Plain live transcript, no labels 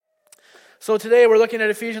So today we're looking at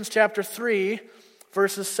Ephesians chapter 3,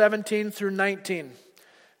 verses 17 through 19.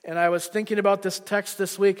 And I was thinking about this text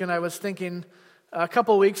this week, and I was thinking a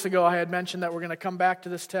couple weeks ago I had mentioned that we're going to come back to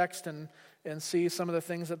this text and see some of the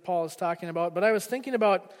things that Paul is talking about. But I was thinking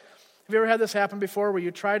about, have you ever had this happen before where you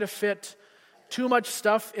try to fit too much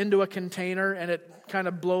stuff into a container and it kind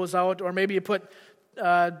of blows out? Or maybe you put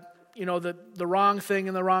the wrong thing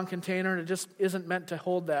in the wrong container and it just isn't meant to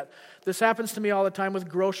hold that. This happens to me all the time with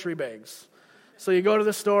grocery bags. So you go to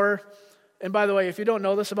the store, and by the way, if you don't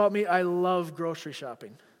know this about me, I love grocery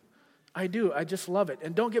shopping. I do. I just love it.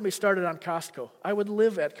 And don't get me started on Costco. I would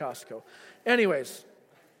live at Costco. Anyways,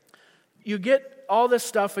 you get all this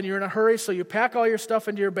stuff and you're in a hurry, so you pack all your stuff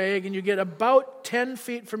into your bag and you get about 10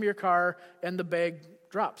 feet from your car and the bag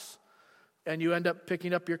drops. And you end up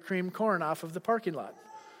picking up your cream corn off of the parking lot.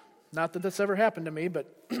 Not that that's ever happened to me,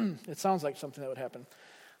 but it sounds like something that would happen.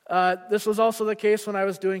 This was also the case when I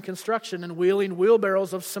was doing construction and wheeling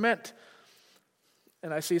wheelbarrows of cement.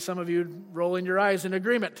 And I see some of you rolling your eyes in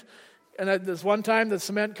agreement. And this one time the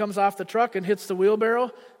cement comes off the truck and hits the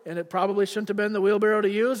wheelbarrow, and it probably shouldn't have been the wheelbarrow to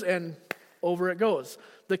use, and over it goes.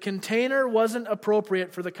 The container wasn't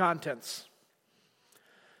appropriate for the contents.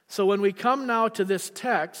 So when we come now to this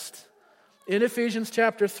text in Ephesians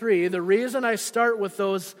chapter 3, the reason I start with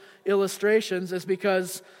those illustrations is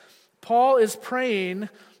because Paul is praying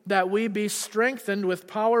that we be strengthened with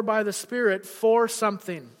power by the Spirit for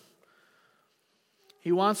something.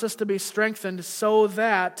 He wants us to be strengthened so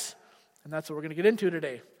that, and that's what we're going to get into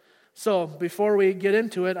today. So before we get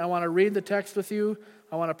into it, I want to read the text with you.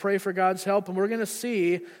 I want to pray for God's help, and we're going to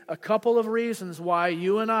see a couple of reasons why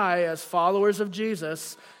you and I, as followers of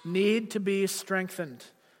Jesus, need to be strengthened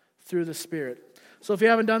through the Spirit. So if you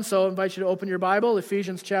haven't done so, I invite you to open your Bible,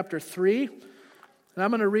 Ephesians chapter 3. And I'm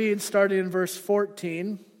going to read starting in verse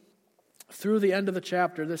 14 through the end of the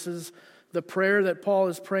chapter. This is the prayer that Paul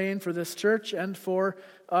is praying for this church and for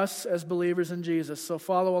us as believers in Jesus. So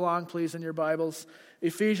follow along, please, in your Bibles.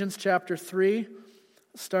 Ephesians chapter 3,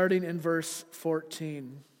 starting in verse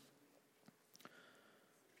 14.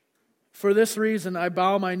 For this reason I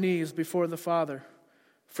bow my knees before the Father,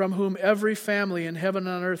 from whom every family in heaven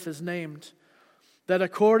and on earth is named, that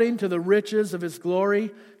according to the riches of His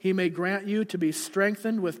glory He may grant you to be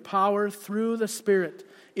strengthened with power through the Spirit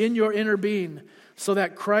in your inner being, so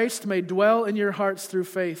that Christ may dwell in your hearts through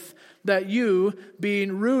faith, that you,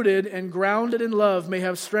 being rooted and grounded in love, may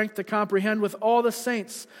have strength to comprehend with all the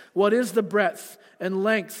saints what is the breadth and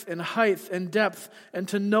length and height and depth, and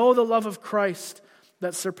to know the love of Christ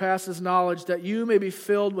that surpasses knowledge, that you may be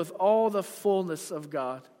filled with all the fullness of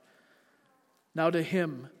God. Now to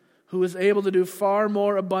Him who is able to do far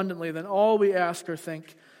more abundantly than all we ask or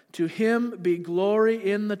think, to Him be glory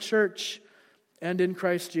in the church and in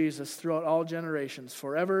Christ Jesus throughout all generations,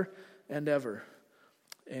 forever and ever.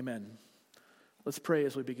 Amen. Let's pray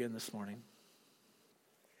as we begin this morning.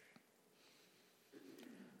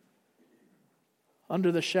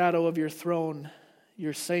 Under the shadow of your throne,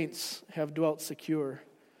 your saints have dwelt secure.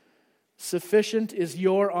 Sufficient is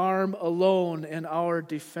your arm alone, and our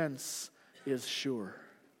defense is sure.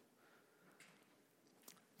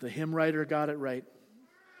 The hymn writer got it right.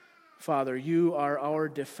 Father, you are our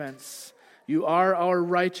defense. You are our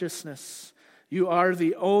righteousness. You are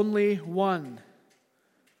the only one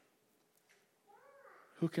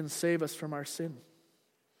who can save us from our sin.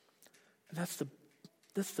 And that's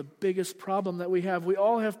the biggest problem that we have. We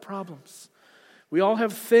all have problems. We all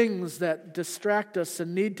have things that distract us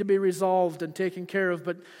and need to be resolved and taken care of.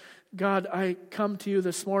 But God, I come to you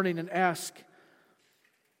this morning and ask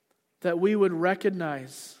that we would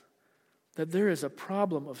recognize that there is a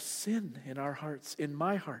problem of sin in our hearts, in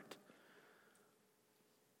my heart.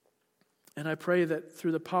 And I pray that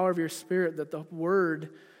through the power of your Spirit that the Word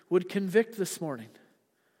would convict this morning.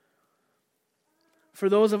 For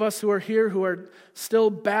those of us who are here who are still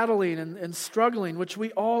battling and struggling, which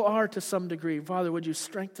we all are to some degree, Father, would you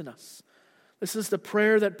strengthen us? This is the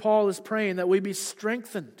prayer that Paul is praying, that we be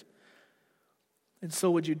strengthened. And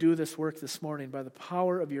so would you do this work this morning by the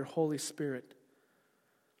power of your Holy Spirit?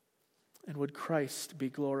 And would Christ be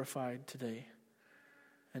glorified today?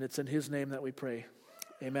 And it's in His name that we pray.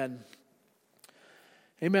 Amen.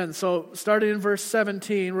 Amen. So starting in verse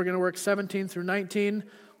 17, we're going to work 17 through 19.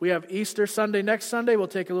 We have Easter Sunday next Sunday. We'll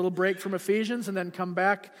take a little break from Ephesians and then come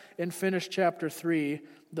back and finish chapter 3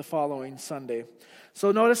 the following Sunday.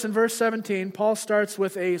 So notice in verse 17, Paul starts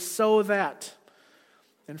with a so that.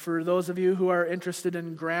 And for those of you who are interested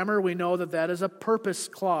in grammar, we know that that is a purpose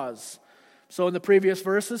clause. So in the previous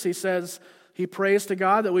verses, he says, he prays to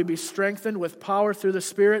God that we be strengthened with power through the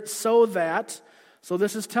Spirit so that, so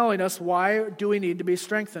this is telling us why do we need to be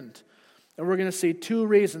strengthened. And we're going to see two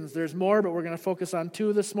reasons. There's more, but we're going to focus on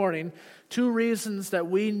two this morning. Two reasons that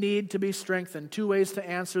we need to be strengthened. Two ways to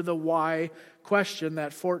answer the why question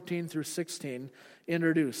that 14 through 16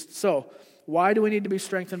 introduced. So, why do we need to be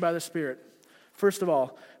strengthened by the Spirit? First of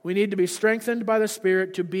all, we need to be strengthened by the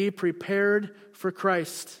Spirit to be prepared for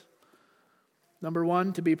Christ. Number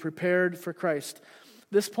one, to be prepared for Christ.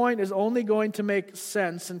 This point is only going to make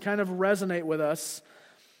sense and kind of resonate with us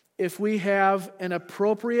if we have an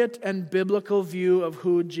appropriate and biblical view of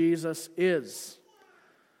who Jesus is.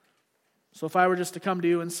 So if I were just to come to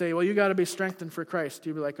you and say, well, you got to be strengthened for Christ,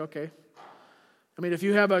 you'd be like, okay. I mean, if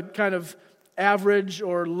you have a kind of average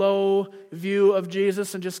or low view of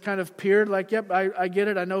Jesus and just kind of peered like, yep, I get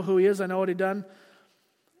it, I know who he is, I know what he done,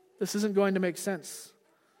 this isn't going to make sense.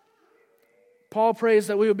 Paul prays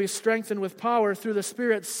that we would be strengthened with power through the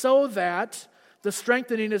Spirit so that, the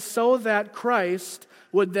strengthening is so that Christ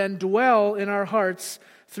would then dwell in our hearts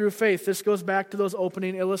through faith. This goes back to those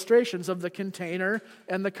opening illustrations of the container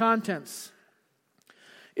and the contents.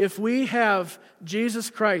 If we have Jesus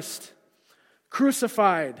Christ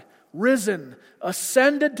crucified, risen,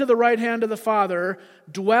 ascended to the right hand of the Father,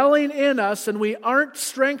 dwelling in us, and we aren't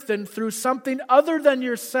strengthened through something other than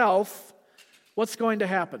yourself, what's going to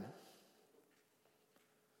happen?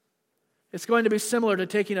 It's going to be similar to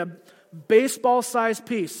taking a baseball-sized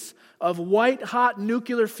piece of white-hot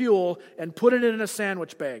nuclear fuel and put it in a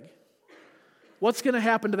sandwich bag. What's going to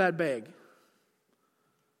happen to that bag?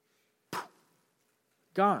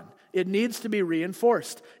 Gone. It needs to be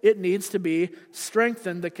reinforced. It needs to be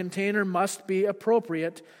strengthened. The container must be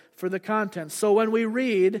appropriate for the contents. So when we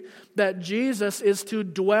read that Jesus is to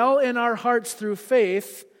dwell in our hearts through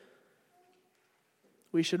faith,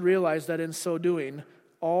 we should realize that in so doing,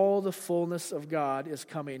 all the fullness of God is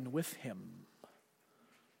coming with him.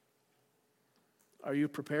 Are you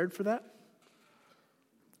prepared for that?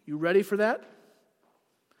 You ready for that?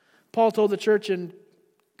 Paul told the church in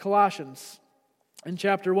Colossians, in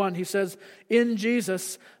chapter 1, he says, in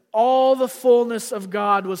Jesus, all the fullness of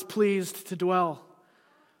God was pleased to dwell.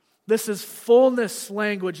 This is fullness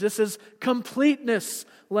language. This is completeness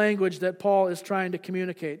language that Paul is trying to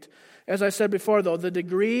communicate. As I said before, though, the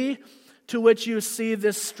degree to which you see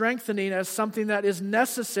this strengthening as something that is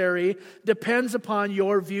necessary depends upon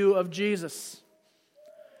your view of Jesus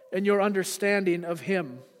and your understanding of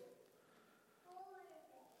him.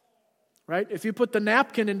 Right? If you put the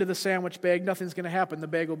napkin into the sandwich bag, nothing's going to happen. The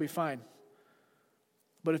bag will be fine.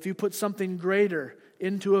 But if you put something greater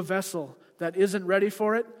into a vessel that isn't ready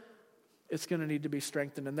for it, it's going to need to be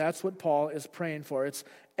strengthened. And that's what Paul is praying for. It's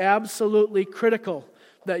absolutely critical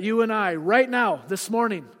that you and I, right now, this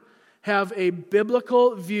morning, have a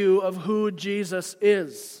biblical view of who Jesus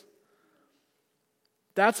is.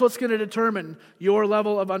 That's what's going to determine your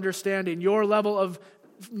level of understanding, your level of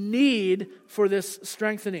need for this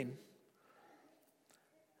strengthening.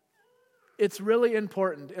 It's really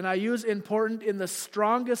important, and I use important in the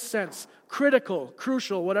strongest sense, critical,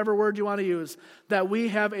 crucial, whatever word you want to use, that we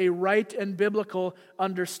have a right and biblical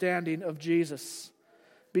understanding of Jesus.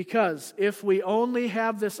 Because if we only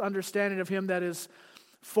have this understanding of him that is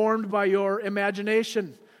formed by your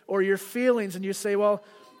imagination or your feelings, and you say, well,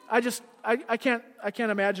 I can't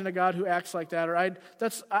imagine a God who acts like that, or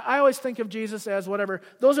I always think of Jesus as whatever.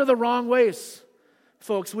 Those are the wrong ways.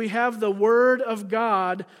 Folks, we have the Word of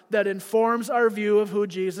God that informs our view of who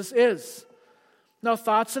Jesus is. Now,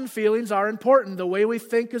 thoughts and feelings are important. The way we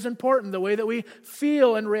think is important. The way that we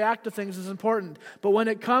feel and react to things is important. But when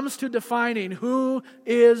it comes to defining who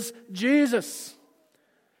is Jesus,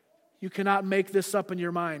 you cannot make this up in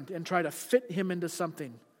your mind and try to fit him into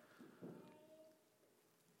something.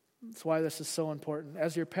 That's why this is so important.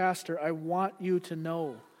 As your pastor, I want you to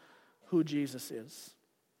know who Jesus is.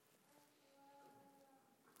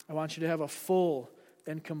 I want you to have a full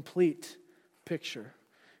and complete picture.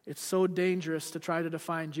 It's so dangerous to try to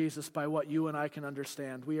define Jesus by what you and I can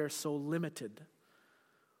understand. We are so limited.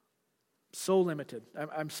 So limited.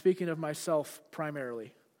 I'm speaking of myself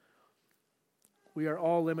primarily. We are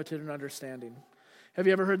all limited in understanding. Have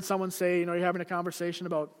you ever heard someone say, you're having a conversation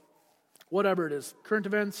about whatever it is, current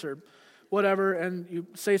events or whatever, and you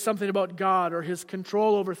say something about God or his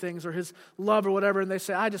control over things or his love or whatever, and they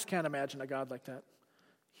say, I just can't imagine a God like that.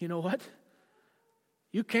 You know what?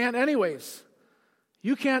 You can't anyways.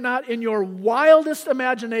 You cannot in your wildest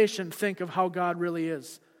imagination think of how God really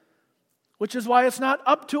is. Which is why it's not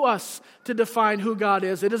up to us to define who God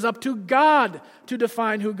is. It is up to God to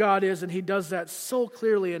define who God is, and he does that so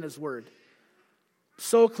clearly in his word.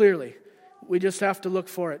 So clearly. We just have to look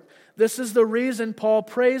for it. This is the reason Paul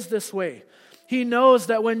prays this way. He knows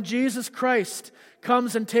that when Jesus Christ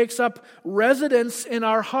comes and takes up residence in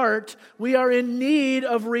our heart, we are in need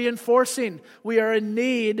of reinforcing. We are in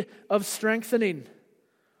need of strengthening.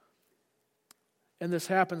 And this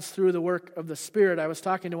happens through the work of the Spirit. I was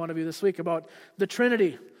talking to one of you this week about the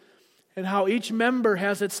Trinity and how each member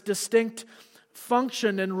has its distinct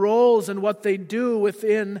function and roles and what they do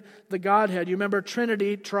within the Godhead. You remember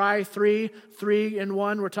Trinity, three in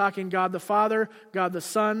one. We're talking God the Father, God the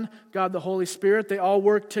Son, God the Holy Spirit. They all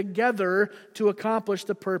work together to accomplish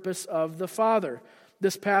the purpose of the Father.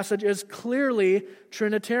 This passage is clearly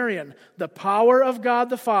Trinitarian. The power of God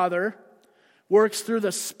the Father works through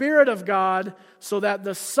the Spirit of God so that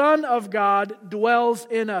the Son of God dwells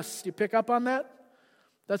in us. Do you pick up on that?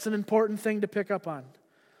 That's an important thing to pick up on.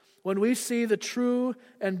 When we see the true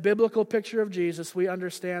and biblical picture of Jesus, we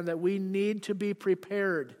understand that we need to be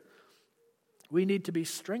prepared. We need to be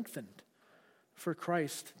strengthened for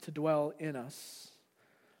Christ to dwell in us.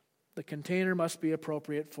 The container must be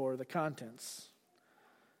appropriate for the contents.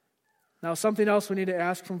 Now, something else we need to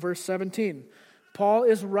ask from verse 17. Paul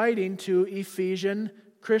is writing to Ephesian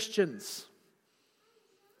Christians.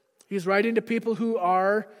 He's writing to people who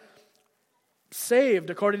are saved.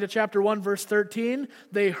 According to chapter 1, verse 13,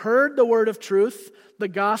 they heard the word of truth, the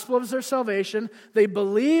gospel of their salvation. They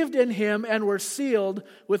believed in him and were sealed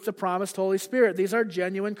with the promised Holy Spirit. These are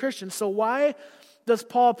genuine Christians. So why does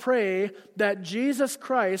Paul pray that Jesus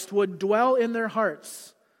Christ would dwell in their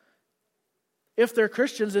hearts? If they're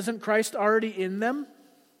Christians, isn't Christ already in them?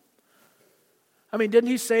 I mean, didn't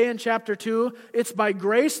he say in chapter 2, it's by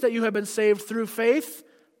grace that you have been saved through faith?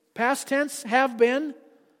 Past tense, have been.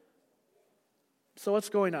 So what's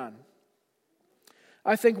going on?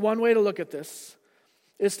 I think one way to look at this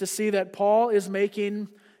is to see that Paul is making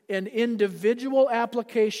an individual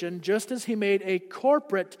application just as he made a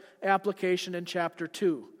corporate application in chapter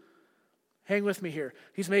 2. Hang with me here.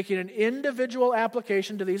 He's making an individual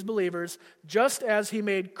application to these believers just as he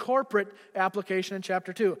made corporate application in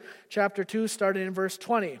chapter 2. Chapter 2 started in verse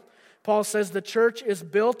 20. Paul says the church is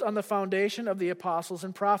built on the foundation of the apostles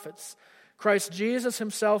and prophets, Christ Jesus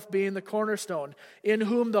himself being the cornerstone, in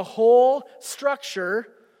whom the whole structure,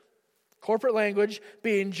 corporate language,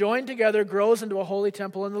 being joined together grows into a holy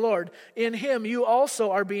temple in the Lord. In him you also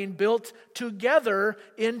are being built together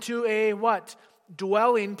into a what?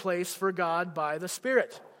 Dwelling place for God by the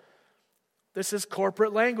Spirit. This is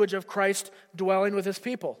corporate language of Christ dwelling with his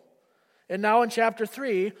people. And now in chapter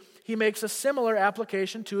 3, he makes a similar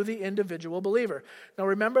application to the individual believer. Now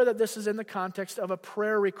remember that this is in the context of a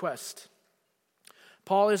prayer request.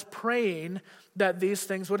 Paul is praying that these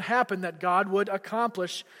things would happen, that God would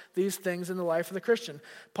accomplish these things in the life of the Christian.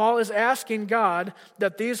 Paul is asking God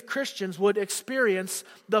that these Christians would experience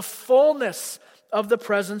the fullness of the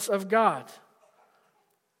presence of God.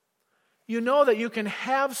 You know that you can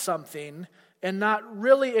have something and not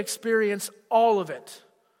really experience all of it,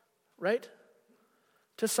 right?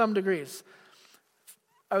 To some degrees.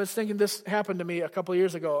 I was thinking this happened to me a couple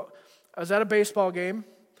years ago. I was at a baseball game.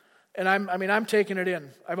 And I'm taking it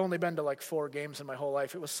in. I've only been to like 4 games in my whole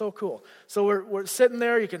life. It was so cool. So we're sitting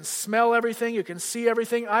there. You can smell everything. You can see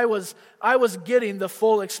everything. I was getting the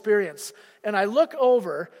full experience. And I look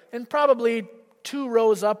over, and probably 2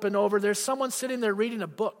 rows up and over, there's someone sitting there reading a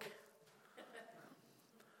book.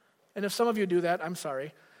 And if some of you do that, I'm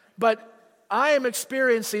sorry. But I am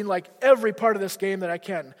experiencing like every part of this game that I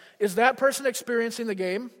can. Is that person experiencing the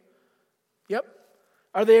game? Yep.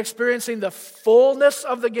 Are they experiencing the fullness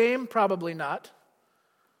of the game? Probably not.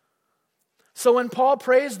 So when Paul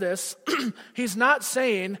prays this, he's not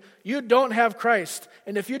saying you don't have Christ.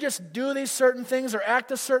 And if you just do these certain things or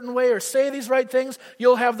act a certain way or say these right things,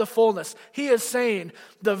 you'll have the fullness. He is saying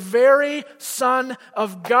the very Son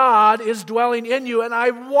of God is dwelling in you. And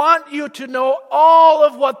I want you to know all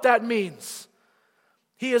of what that means.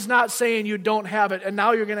 He is not saying you don't have it and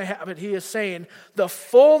now you're going to have it. He is saying the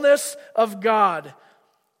fullness of God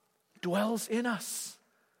dwells in us.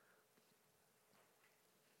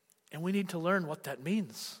 And we need to learn what that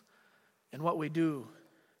means and what we do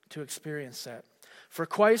to experience that. For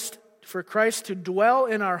Christ to dwell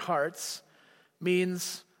in our hearts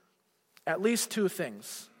means at least 2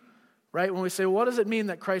 things. Right? When we say, well, what does it mean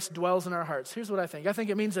that Christ dwells in our hearts? Here's what I think. I think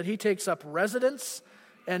it means that he takes up residence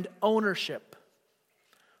and ownership.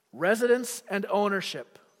 Residence and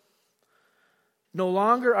ownership. No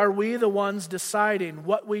longer are we the ones deciding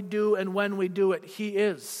what we do and when we do it. He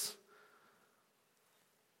is.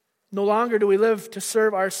 No longer do we live to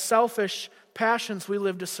serve our selfish passions. We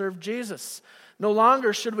live to serve Jesus. No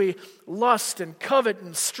longer should we lust and covet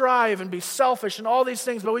and strive and be selfish and all these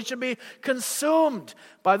things, but we should be consumed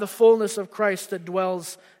by the fullness of Christ that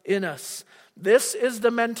dwells in us. This is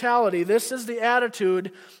the mentality, this is the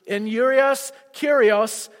attitude in Urias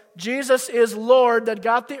Kyrios, Jesus is Lord, that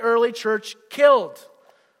got the early church killed.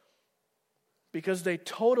 Because they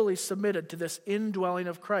totally submitted to this indwelling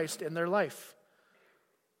of Christ in their life.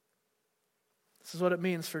 This is what it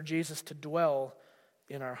means for Jesus to dwell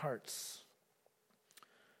in our hearts.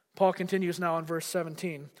 Paul continues now in verse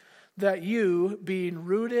 17, that you, being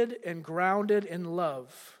rooted and grounded in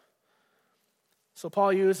love. So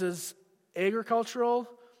Paul uses agricultural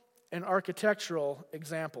and architectural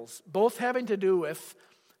examples, both having to do with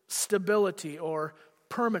stability or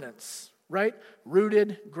permanence, right?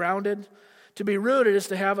 Rooted, grounded. To be rooted is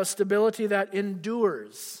to have a stability that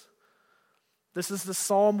endures. This is the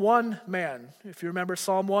Psalm 1 man. If you remember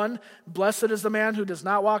Psalm 1, blessed is the man who does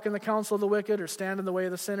not walk in the counsel of the wicked or stand in the way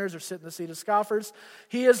of the sinners or sit in the seat of scoffers.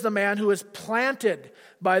 He is the man who is planted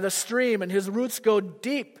by the stream and his roots go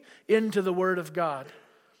deep into the word of God.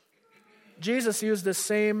 Jesus used this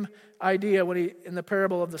same idea in the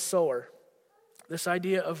parable of the sower, this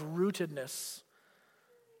idea of rootedness.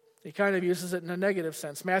 He kind of uses it in a negative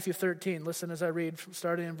sense. Matthew 13, listen as I read,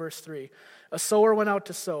 starting in verse 3. A sower went out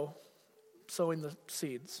to sow, sowing the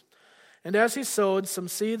seeds. And as he sowed, some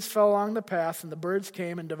seeds fell along the path, and the birds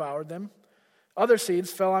came and devoured them. Other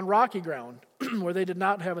seeds fell on rocky ground, where they did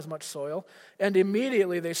not have as much soil, and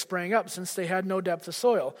immediately they sprang up, since they had no depth of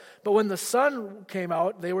soil. But when the sun came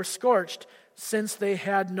out, they were scorched. Since they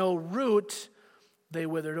had no root, they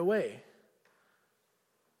withered away.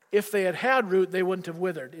 If they had had root, they wouldn't have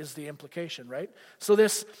withered, is the implication, right? So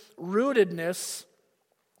this rootedness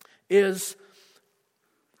is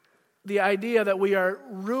the idea that we are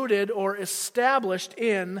rooted or established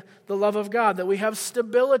in the love of God, that we have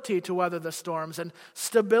stability to weather the storms and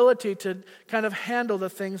stability to kind of handle the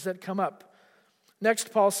things that come up.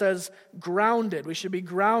 Next, Paul says grounded. We should be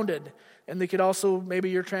grounded. And they could also, maybe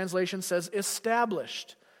your translation says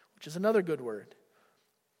established, which is another good word.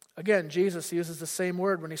 Again, Jesus uses the same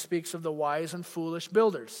word when he speaks of the wise and foolish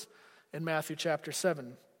builders in Matthew chapter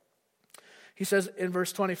 7. He says in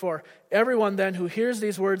verse 24, everyone then who hears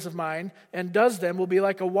these words of mine and does them will be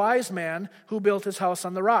like a wise man who built his house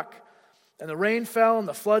on the rock. And the rain fell and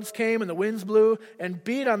the floods came and the winds blew and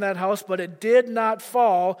beat on that house, but it did not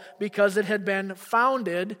fall because it had been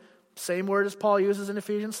founded, same word as Paul uses in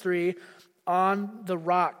Ephesians 3, on the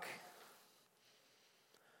rock.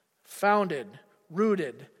 Founded,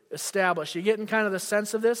 rooted, established. You getting kind of the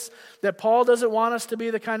sense of this? That Paul doesn't want us to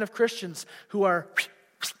be the kind of Christians who are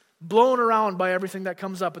blown around by everything that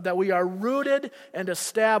comes up, but that we are rooted and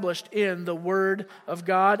established in the Word of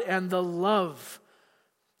God and the love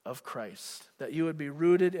of Christ. That you would be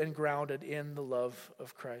rooted and grounded in the love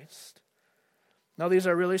of Christ. Now these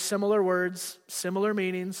are really similar words, similar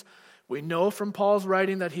meanings. We know from Paul's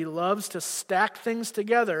writing that he loves to stack things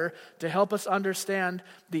together to help us understand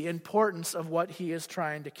the importance of what he is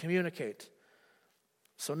trying to communicate.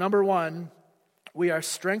 So number one, we are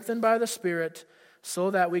strengthened by the Spirit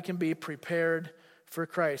so that we can be prepared for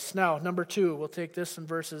Christ. Now, number two, we'll take this in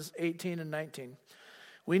verses 18 and 19.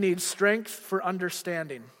 We need strength for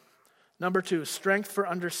understanding. Number two, strength for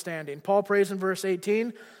understanding. Paul prays in verse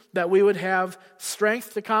 18 that we would have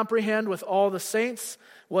strength to comprehend with all the saints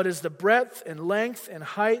what is the breadth and length and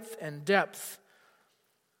height and depth.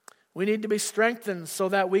 We need to be strengthened so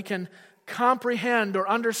that we can comprehend or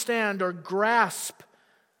understand or grasp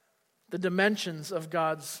the dimensions of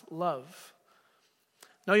God's love.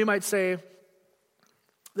 Now you might say,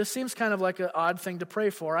 this seems kind of like an odd thing to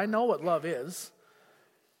pray for. I know what love is.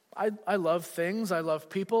 I love things. I love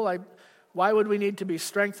people. Why would we need to be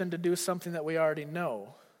strengthened to do something that we already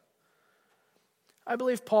know? I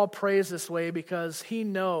believe Paul prays this way because he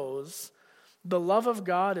knows the love of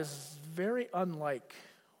God is very unlike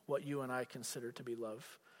what you and I consider to be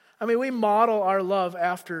love. I mean, we model our love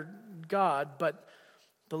after God, but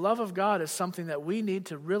the love of God is something that we need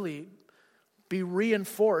to really be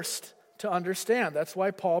reinforced to understand. That's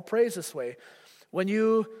why Paul prays this way. When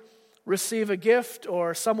you receive a gift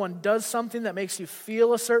or someone does something that makes you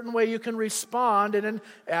feel a certain way, you can respond in an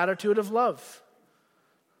attitude of love.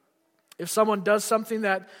 If someone does something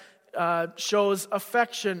that shows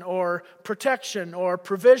affection or protection or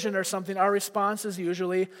provision or something, our response is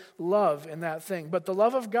usually love in that thing. But the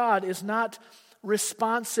love of God is not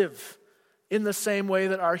responsive in the same way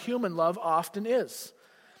that our human love often is.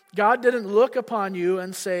 God didn't look upon you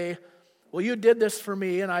and say, well, you did this for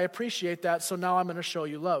me and I appreciate that, so now I'm going to show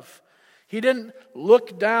you love. He didn't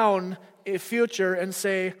look down a future and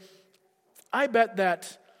say, I bet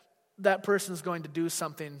that person's going to do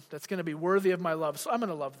something that's going to be worthy of my love, so I'm going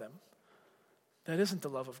to love them. That isn't the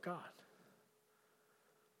love of God.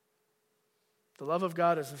 The love of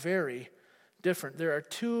God is very, different. There are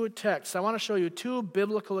two texts. I want to show you two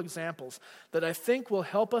biblical examples that I think will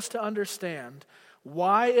help us to understand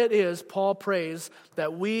why it is Paul prays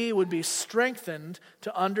that we would be strengthened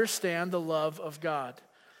to understand the love of God.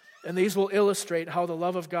 And these will illustrate how the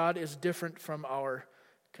love of God is different from our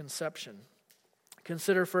conception.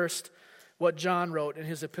 Consider first what John wrote in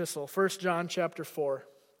his epistle, 1 John chapter 4.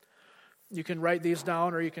 You can write these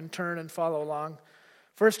down or you can turn and follow along.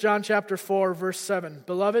 1 John chapter 4, verse 7.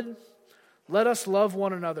 Beloved, let us love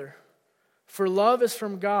one another, for love is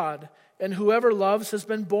from God, and whoever loves has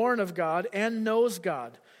been born of God and knows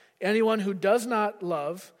God. Anyone who does not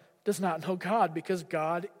love does not know God, because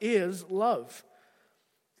God is love.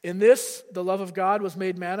 In this, the love of God was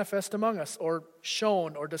made manifest among us, or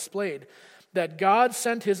shown or displayed, that God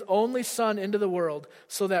sent his only Son into the world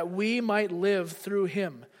so that we might live through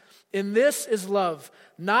him. In this is love,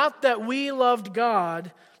 not that we loved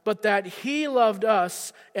God, but that he loved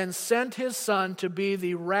us and sent his Son to be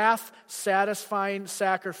the wrath-satisfying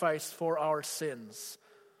sacrifice for our sins.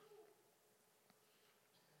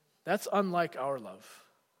 That's unlike our love.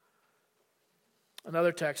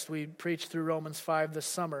 Another text, we preached through Romans 5 this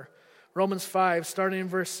summer. Romans 5, starting in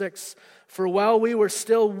verse 6. For while we were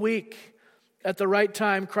still weak, at the right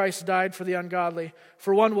time Christ died for the ungodly.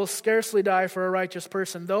 For one will scarcely die for a righteous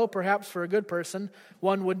person, though perhaps for a good person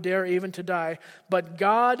one would dare even to die. But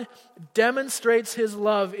God demonstrates his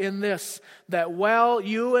love in this, that while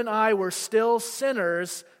you and I were still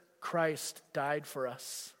sinners, Christ died for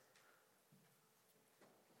us.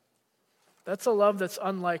 That's a love that's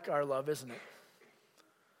unlike our love, isn't it?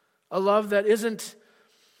 A love that isn't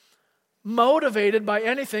motivated by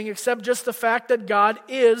anything except just the fact that God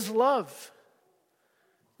is love.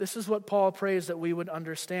 This is what Paul prays that we would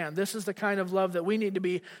understand. This is the kind of love that we need to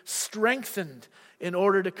be strengthened in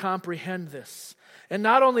order to comprehend this. And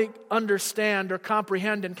not only understand or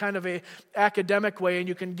comprehend in kind of an academic way and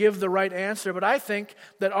you can give the right answer, but I think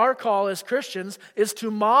that our call as Christians is to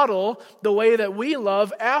model the way that we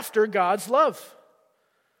love after God's love.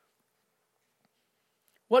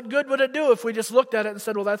 What good would it do if we just looked at it and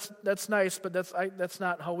said, well, that's nice, but that's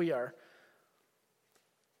not how we are.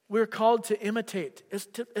 We're called to imitate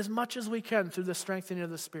as much as we can through the strengthening of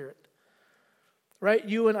the Spirit. Right?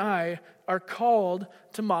 You and I are called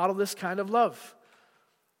to model this kind of love.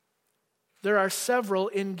 There are several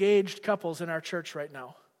engaged couples in our church right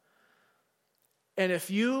now. And if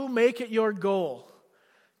you make it your goal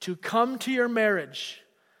to come to your marriage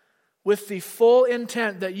with the full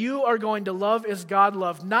intent that you are going to love as God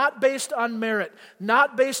loved, not based on merit,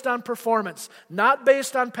 not based on performance, not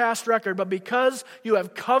based on past record, but because you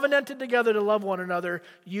have covenanted together to love one another,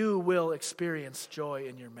 you will experience joy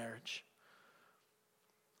in your marriage.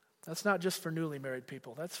 That's not just for newly married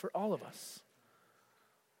people, that's for all of us.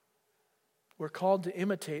 We're called to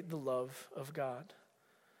imitate the love of God.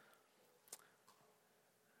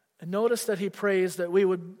 And notice that he prays that we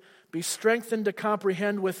would be strengthened to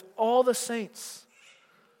comprehend with all the saints.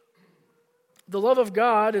 The love of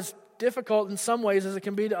God, as difficult in some ways as it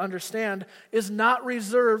can be to understand, is not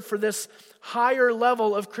reserved for this higher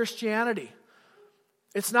level of Christianity.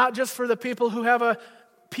 It's not just for the people who have a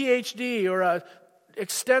PhD or an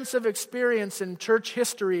extensive experience in church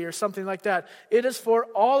history or something like that. It is for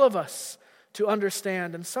all of us to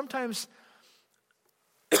understand. And sometimes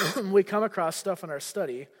we come across stuff in our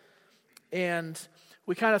study and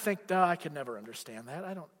we kind of think, I could never understand that.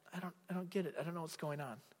 I don't get it. I don't know what's going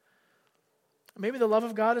on. Maybe the love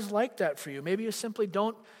of God is like that for you. Maybe you simply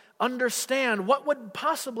don't understand what would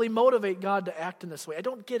possibly motivate God to act in this way. I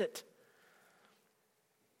don't get it.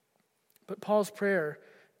 But Paul's prayer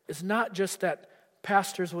is not just that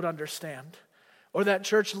pastors would understand or that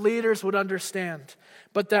church leaders would understand,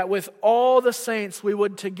 but that with all the saints we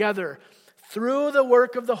would together, through the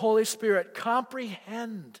work of the Holy Spirit,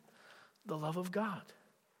 comprehend the love of God.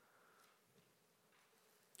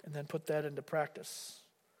 And then put that into practice.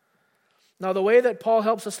 Now, the way that Paul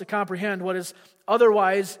helps us to comprehend what is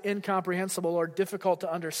otherwise incomprehensible or difficult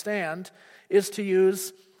to understand is to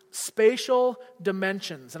use spatial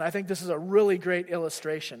dimensions. And I think this is a really great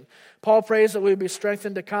illustration. Paul prays that we would be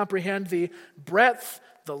strengthened to comprehend the breadth,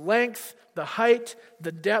 the length, the height,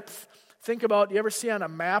 the depth. Think about, you ever see on a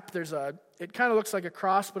map, it kind of looks like a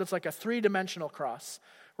cross, but it's like a three-dimensional cross.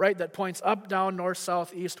 Right, that points up, down, north,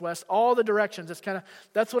 south, east, west, all the directions.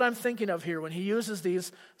 That's what I'm thinking of here when he uses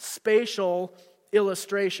these spatial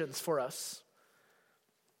illustrations for us.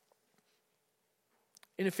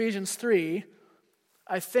 In Ephesians 3,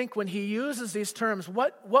 I think when he uses these terms,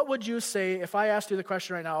 what would you say if I asked you the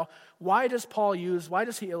question right now, why does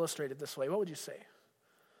he illustrate it this way? What would you say?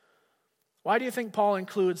 Why do you think Paul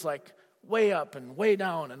includes like way up and way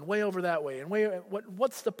down and way over that way and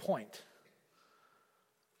what's the point?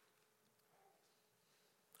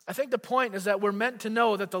 I think the point is that we're meant to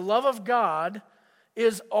know that the love of God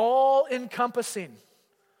is all-encompassing.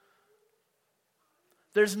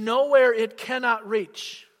 There's nowhere it cannot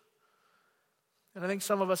reach. And I think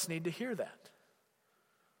some of us need to hear that.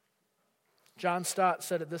 John Stott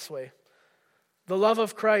said it this way: the love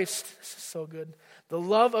of Christ, this is so good, the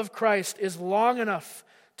love of Christ is long enough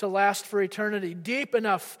to last for eternity, deep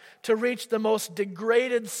enough to reach the most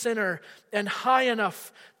degraded sinner, and high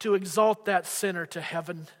enough to exalt that sinner to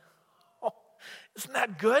heaven. Oh, isn't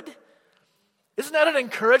that good? Isn't that an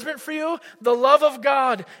encouragement for you? The love of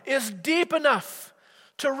God is deep enough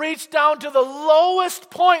to reach down to the lowest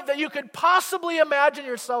point that you could possibly imagine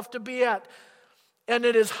yourself to be at. And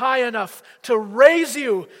it is high enough to raise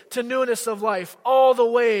you to newness of life all the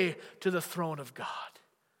way to the throne of God.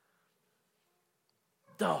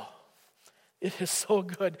 Oh, it is so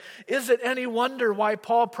good. Is it any wonder why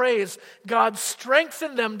Paul prays, God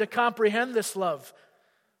strengthen them to comprehend this love?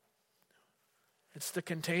 It's the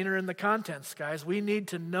container and the contents, guys. We need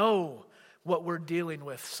to know what we're dealing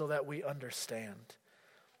with so that we understand.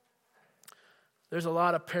 There's a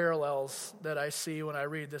lot of parallels that I see when I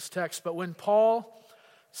read this text, but when Paul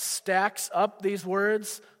stacks up these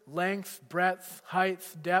words, length, breadth, height,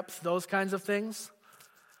 depth, those kinds of things,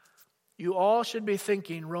 you all should be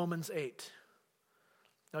thinking Romans 8.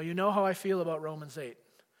 Now, you know how I feel about Romans 8.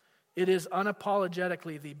 It is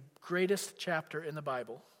unapologetically the greatest chapter in the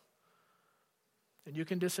Bible. And you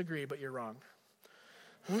can disagree, but you're wrong.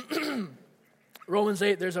 Romans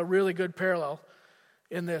 8, there's a really good parallel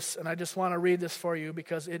in this, and I just want to read this for you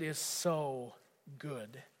because it is so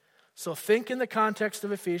good. So think in the context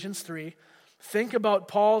of Ephesians 3. Think about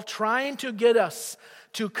Paul trying to get us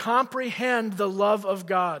to comprehend the love of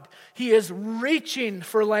God. He is reaching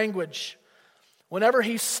for language. Whenever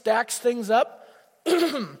he stacks things up,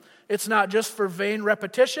 it's not just for vain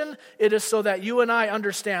repetition. It is so that you and I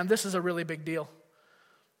understand this is a really big deal.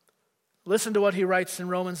 Listen to what he writes in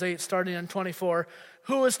Romans 8, starting in 24.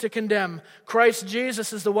 Who is to condemn? Christ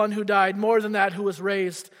Jesus is the one who died, more than that, who was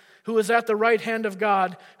raised, who is at the right hand of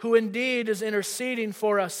God, who indeed is interceding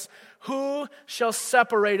for us. Who shall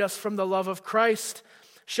separate us from the love of Christ?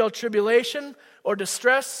 Shall tribulation or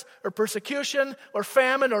distress or persecution or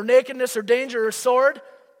famine or nakedness or danger or sword?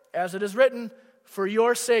 As it is written, for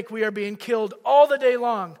your sake we are being killed all the day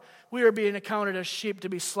long. We are being accounted as sheep to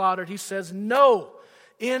be slaughtered. He says, no.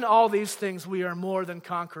 In all these things we are more than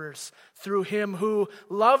conquerors through him who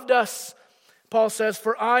loved us. Paul says,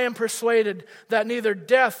 for I am persuaded that neither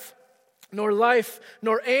death, nor life,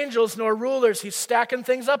 nor angels, nor rulers, he's stacking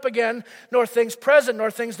things up again, nor things present,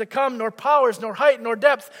 nor things to come, nor powers, nor height, nor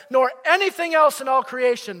depth, nor anything else in all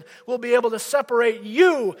creation will be able to separate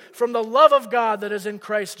you from the love of God that is in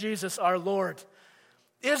Christ Jesus our Lord.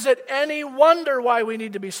 Is it any wonder why we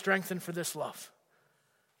need to be strengthened for this love?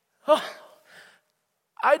 Oh,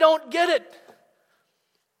 I don't get it.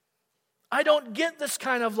 I don't get this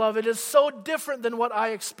kind of love. It is so different than what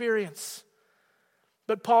I experience.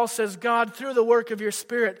 But Paul says, God, through the work of your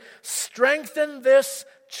Spirit, strengthen this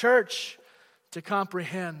church to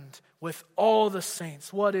comprehend with all the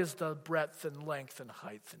saints what is the breadth and length and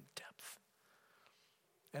height and depth,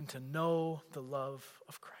 and to know the love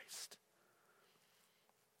of Christ.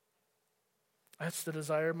 That's the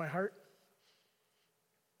desire of my heart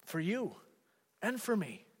for you. And for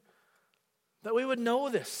me, that we would know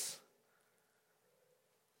this.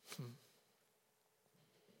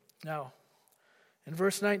 Now, in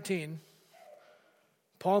verse 19,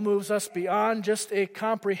 Paul moves us beyond just a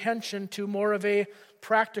comprehension to more of a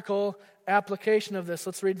practical application of this.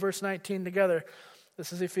 Let's read verse 19 together.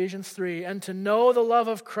 This is Ephesians 3. And to know the love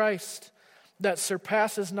of Christ that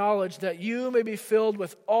surpasses knowledge, that you may be filled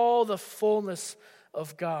with all the fullness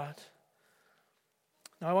of God.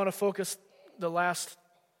 Now, I want to focus the last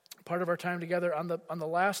part of our time together on the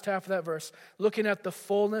last half of that verse, looking at the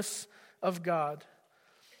fullness of God.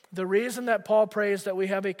 The reason that Paul prays that we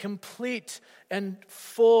have a complete and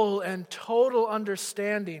full and total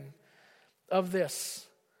understanding of this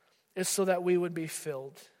is so that we would be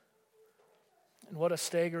filled. And what a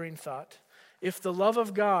staggering thought. If the love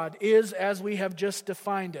of God is as we have just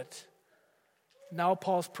defined it, now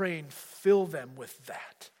Paul's praying, fill them with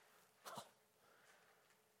that.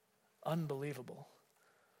 Unbelievable.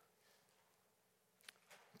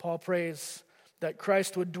 Paul prays that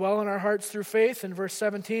Christ would dwell in our hearts through faith in verse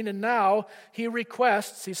 17, and now he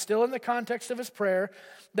requests, he's still in the context of his prayer,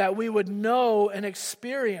 that we would know and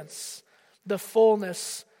experience the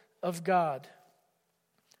fullness of God.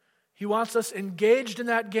 He wants us engaged in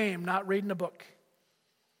that game, not reading a book.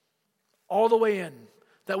 all the way in,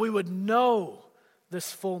 that we would know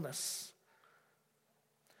this fullness.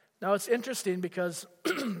 Now it's interesting because,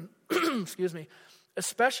 excuse me,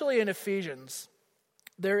 especially in Ephesians,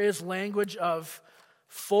 there is language of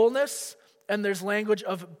fullness and there's language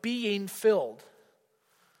of being filled.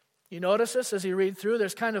 You notice this as you read through?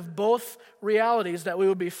 There's kind of both realities, that we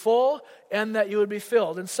would be full and that you would be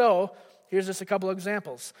filled. And so, here's just a couple of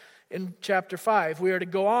examples. In chapter 5, we are to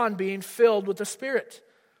go on being filled with the Spirit.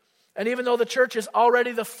 And even though the church is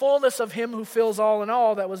already the fullness of Him who fills all in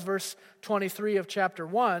all, that was verse 23 of chapter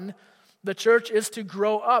 1, the church is to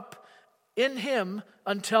grow up in Him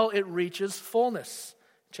until it reaches fullness.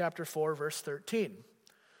 Chapter 4, verse 13.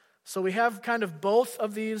 So we have kind of both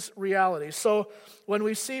of these realities. So when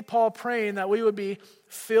we see Paul praying that we would be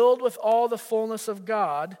filled with all the fullness of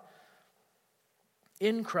God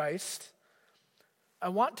in Christ, I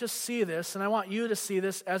want to see this, and I want you to see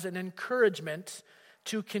this as an encouragement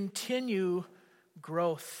to continue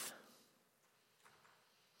growth.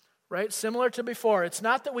 Right? Similar to before, it's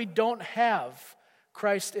not that we don't have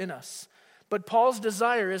Christ in us, but Paul's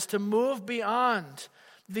desire is to move beyond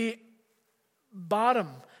the bottom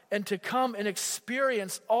and to come and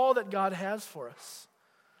experience all that God has for us.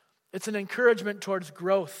 It's an encouragement towards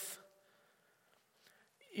growth.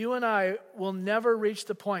 You and I will never reach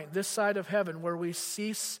the point this side of heaven where we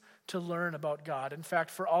cease to learn about God. In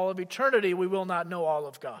fact, for all of eternity, we will not know all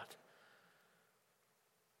of God.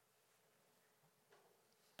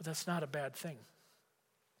 But that's not a bad thing.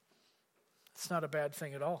 It's not a bad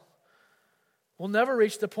thing at all. We'll never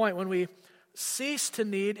reach the point when we cease to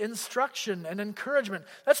need instruction and encouragement.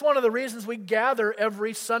 That's one of the reasons we gather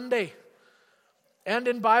every Sunday. And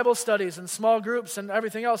in Bible studies and small groups and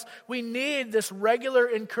everything else, we need this regular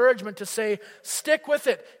encouragement to say, stick with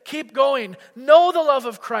it, keep going, know the love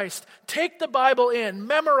of Christ, take the Bible in,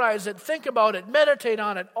 memorize it, think about it, meditate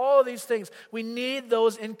on it, all of these things. We need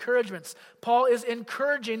those encouragements. Paul is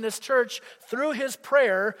encouraging this church through his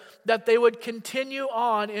prayer that they would continue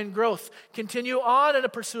on in growth, continue on in a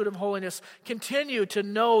pursuit of holiness, continue to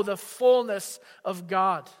know the fullness of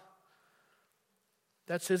God.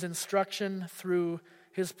 That's his instruction through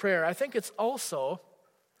his prayer. I think it's also,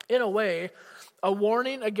 in a way, a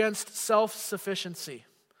warning against self-sufficiency.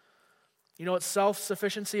 You know what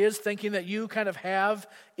self-sufficiency is? Thinking that you kind of have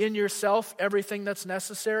in yourself everything that's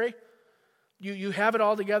necessary. You have it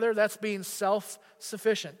all together. That's being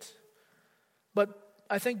self-sufficient. But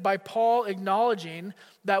I think by Paul acknowledging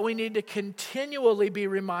that we need to continually be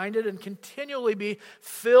reminded and continually be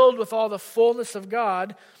filled with all the fullness of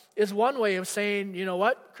God is one way of saying, you know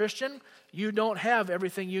what, Christian, you don't have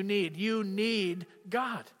everything you need. You need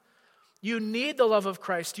God. You need the love of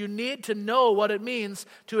Christ. You need to know what it means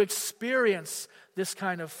to experience this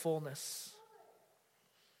kind of fullness.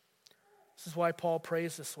 This is why Paul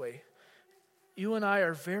prays this way. You and I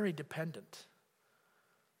are very dependent.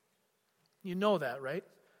 You know that, right?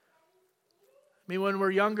 I mean, when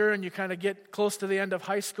we're younger and you kind of get close to the end of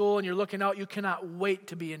high school and you're looking out, you cannot wait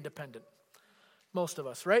to be independent. Most of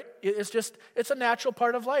us, right? It's a natural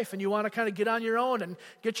part of life, and you want to kind of get on your own and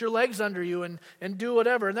get your legs under you and do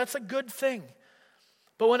whatever, and that's a good thing.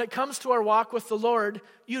 But when it comes to our walk with the Lord,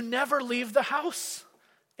 you never leave the house,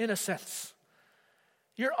 in a sense.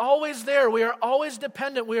 You're always there. We are always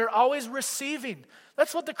dependent. We are always receiving.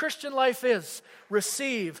 That's what the Christian life is.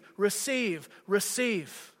 Receive, receive,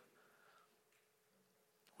 receive.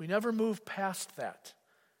 We never move past that,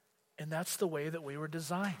 and that's the way that we were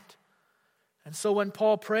designed. And so when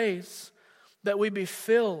Paul prays that we be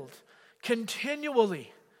filled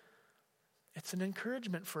continually, it's an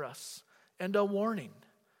encouragement for us and a warning.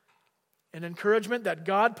 An encouragement that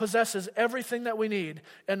God possesses everything that we need,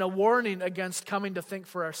 and a warning against coming to think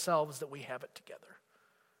for ourselves that we have it together.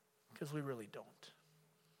 Because we really don't.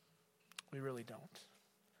 We really don't.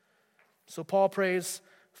 So Paul prays,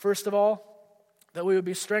 first of all, that we would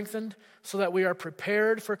be strengthened so that we are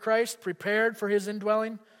prepared for Christ, prepared for his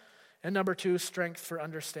indwelling. And number 2, strength for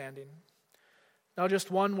understanding. Now just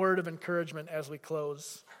one word of encouragement as we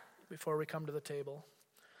close before we come to the table.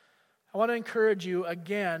 I want to encourage you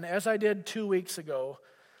again, as I did 2 weeks ago,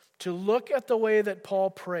 to look at the way that Paul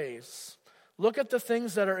prays. Look at the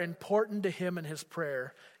things that are important to him in his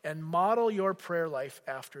prayer and model your prayer life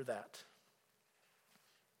after that.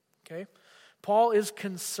 Okay? Paul is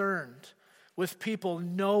concerned with people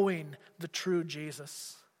knowing the true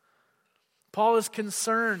Jesus. Paul is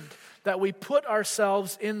concerned that we put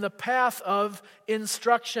ourselves in the path of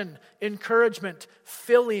instruction, encouragement,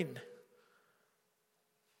 filling.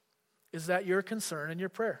 Is that your concern in your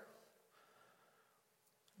prayer?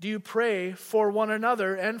 do you pray for one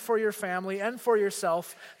another and for your family and for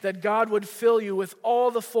yourself that God would fill you with all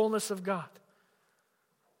the fullness of God?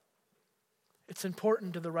 It's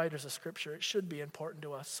important to the writers of Scripture. It should be important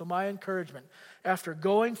to us. So my encouragement, after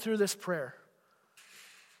going through this prayer,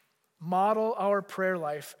 model our prayer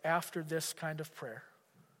life after this kind of prayer.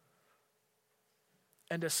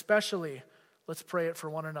 And especially, let's pray it for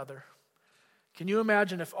one another. Can you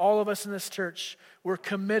imagine if all of us in this church were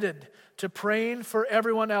committed to praying for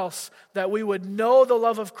everyone else, that we would know the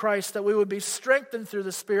love of Christ, that we would be strengthened through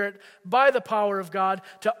the Spirit by the power of God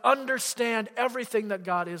to understand everything that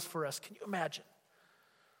God is for us? Can you imagine?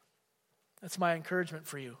 That's my encouragement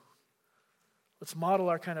for you. Let's model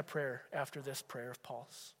our kind of prayer after this prayer of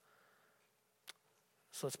Paul's.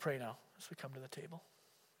 So let's pray now as we come to the table.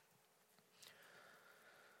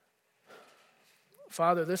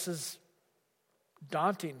 Father, this is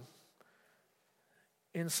daunting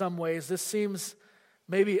in some ways. This seems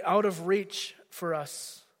maybe out of reach for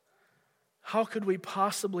us. How could we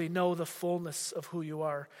possibly know the fullness of who you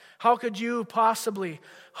are? How could you possibly,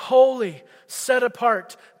 holy, set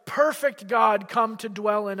apart, perfect God, come to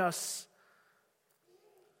dwell in us?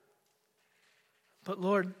 But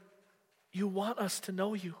Lord, you want us to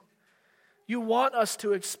know you. You want us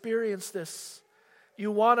to experience this.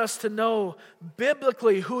 You want us to know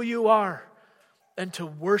biblically who you are and to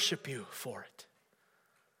worship you for it.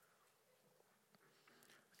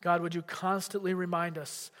 God, would you constantly remind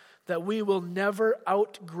us that we will never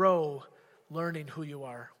outgrow learning who you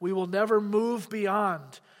are. We will never move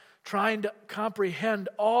beyond trying to comprehend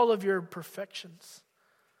all of your perfections.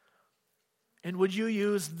 And would you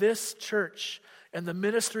use this church and the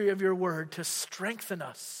ministry of your word to strengthen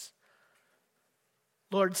us?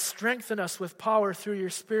 Lord, strengthen us with power through your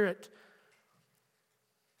Spirit,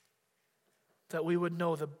 that we would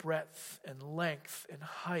know the breadth and length and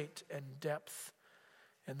height and depth,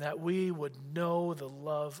 and that we would know the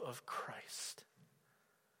love of Christ.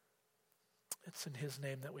 It's in his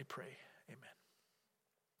name that we pray. Amen.